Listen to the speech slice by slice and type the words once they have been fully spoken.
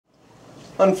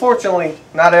Unfortunately,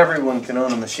 not everyone can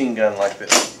own a machine gun like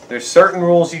this. There's certain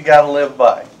rules you gotta live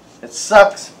by. It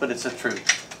sucks, but it's the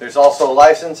truth. There's also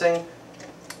licensing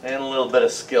and a little bit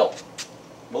of skill.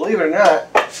 Believe it or not,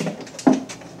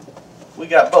 we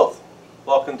got both.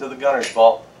 Welcome to the Gunner's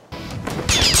Vault.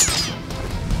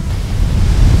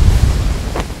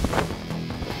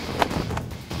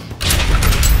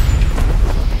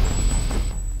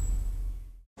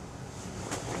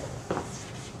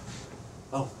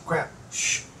 Oh crap.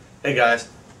 Shh. Hey guys,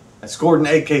 I scored an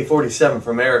AK47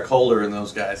 from Eric Holder and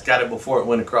those guys. Got it before it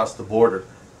went across the border.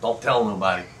 Don't tell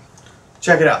nobody.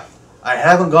 Check it out. I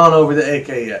haven't gone over the AK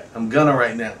yet. I'm gonna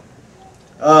right now.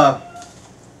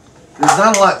 There's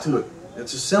not a lot to it.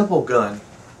 It's a simple gun.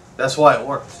 That's why it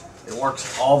works. It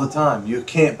works all the time. You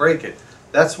can't break it.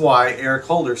 That's why Eric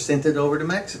Holder sent it over to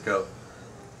Mexico.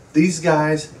 These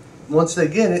guys, once they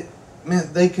get it,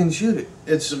 man, they can shoot it.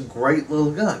 It's a great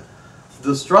little gun.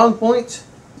 The strong points,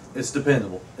 it's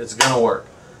dependable. It's gonna work.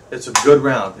 It's a good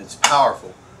round. It's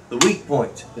powerful. The weak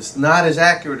point, it's not as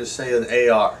accurate as, say, an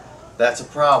AR. That's a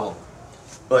problem.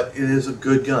 But it is a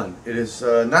good gun. It is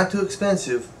not too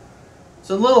expensive. It's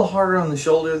a little harder on the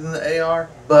shoulder than the AR,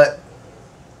 but,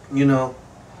 you know,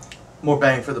 more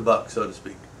bang for the buck, so to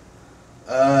speak.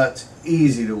 It's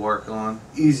easy to work on,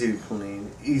 easy to clean,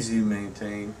 easy to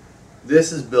maintain.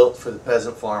 This is built for the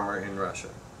peasant farmer in Russia.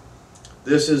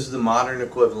 This is the modern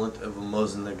equivalent of a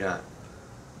Mosin Nagant.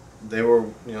 They were,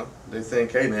 you know, they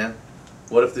think, hey man,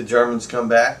 what if the Germans come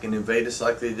back and invade us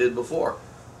like they did before?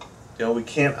 You know, we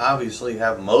can't obviously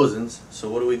have Mosins, so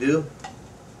what do?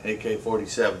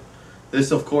 AK-47.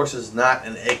 This, of course, is not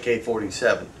an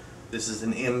AK-47. This is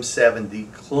an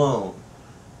M70 clone.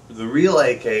 The real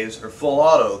AKs are full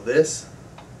auto. This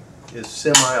is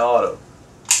semi-auto.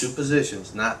 2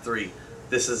 positions, not 3.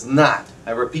 This is not,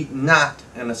 I repeat, not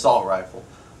an assault rifle.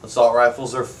 Assault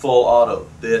rifles are full auto.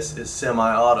 This is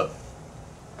semi-auto.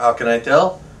 How can I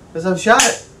tell? Because I've shot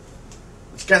it.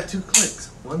 It's got 2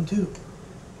 clicks. 1, 2.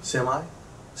 Semi,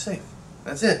 safe.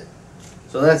 That's it.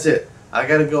 So that's it. I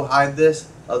gotta go hide this.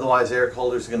 Otherwise, Eric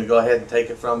Holder's gonna go ahead and take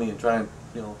it from me and try and,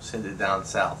 you know, send it down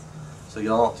south. So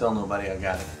y'all don't tell nobody I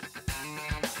got it.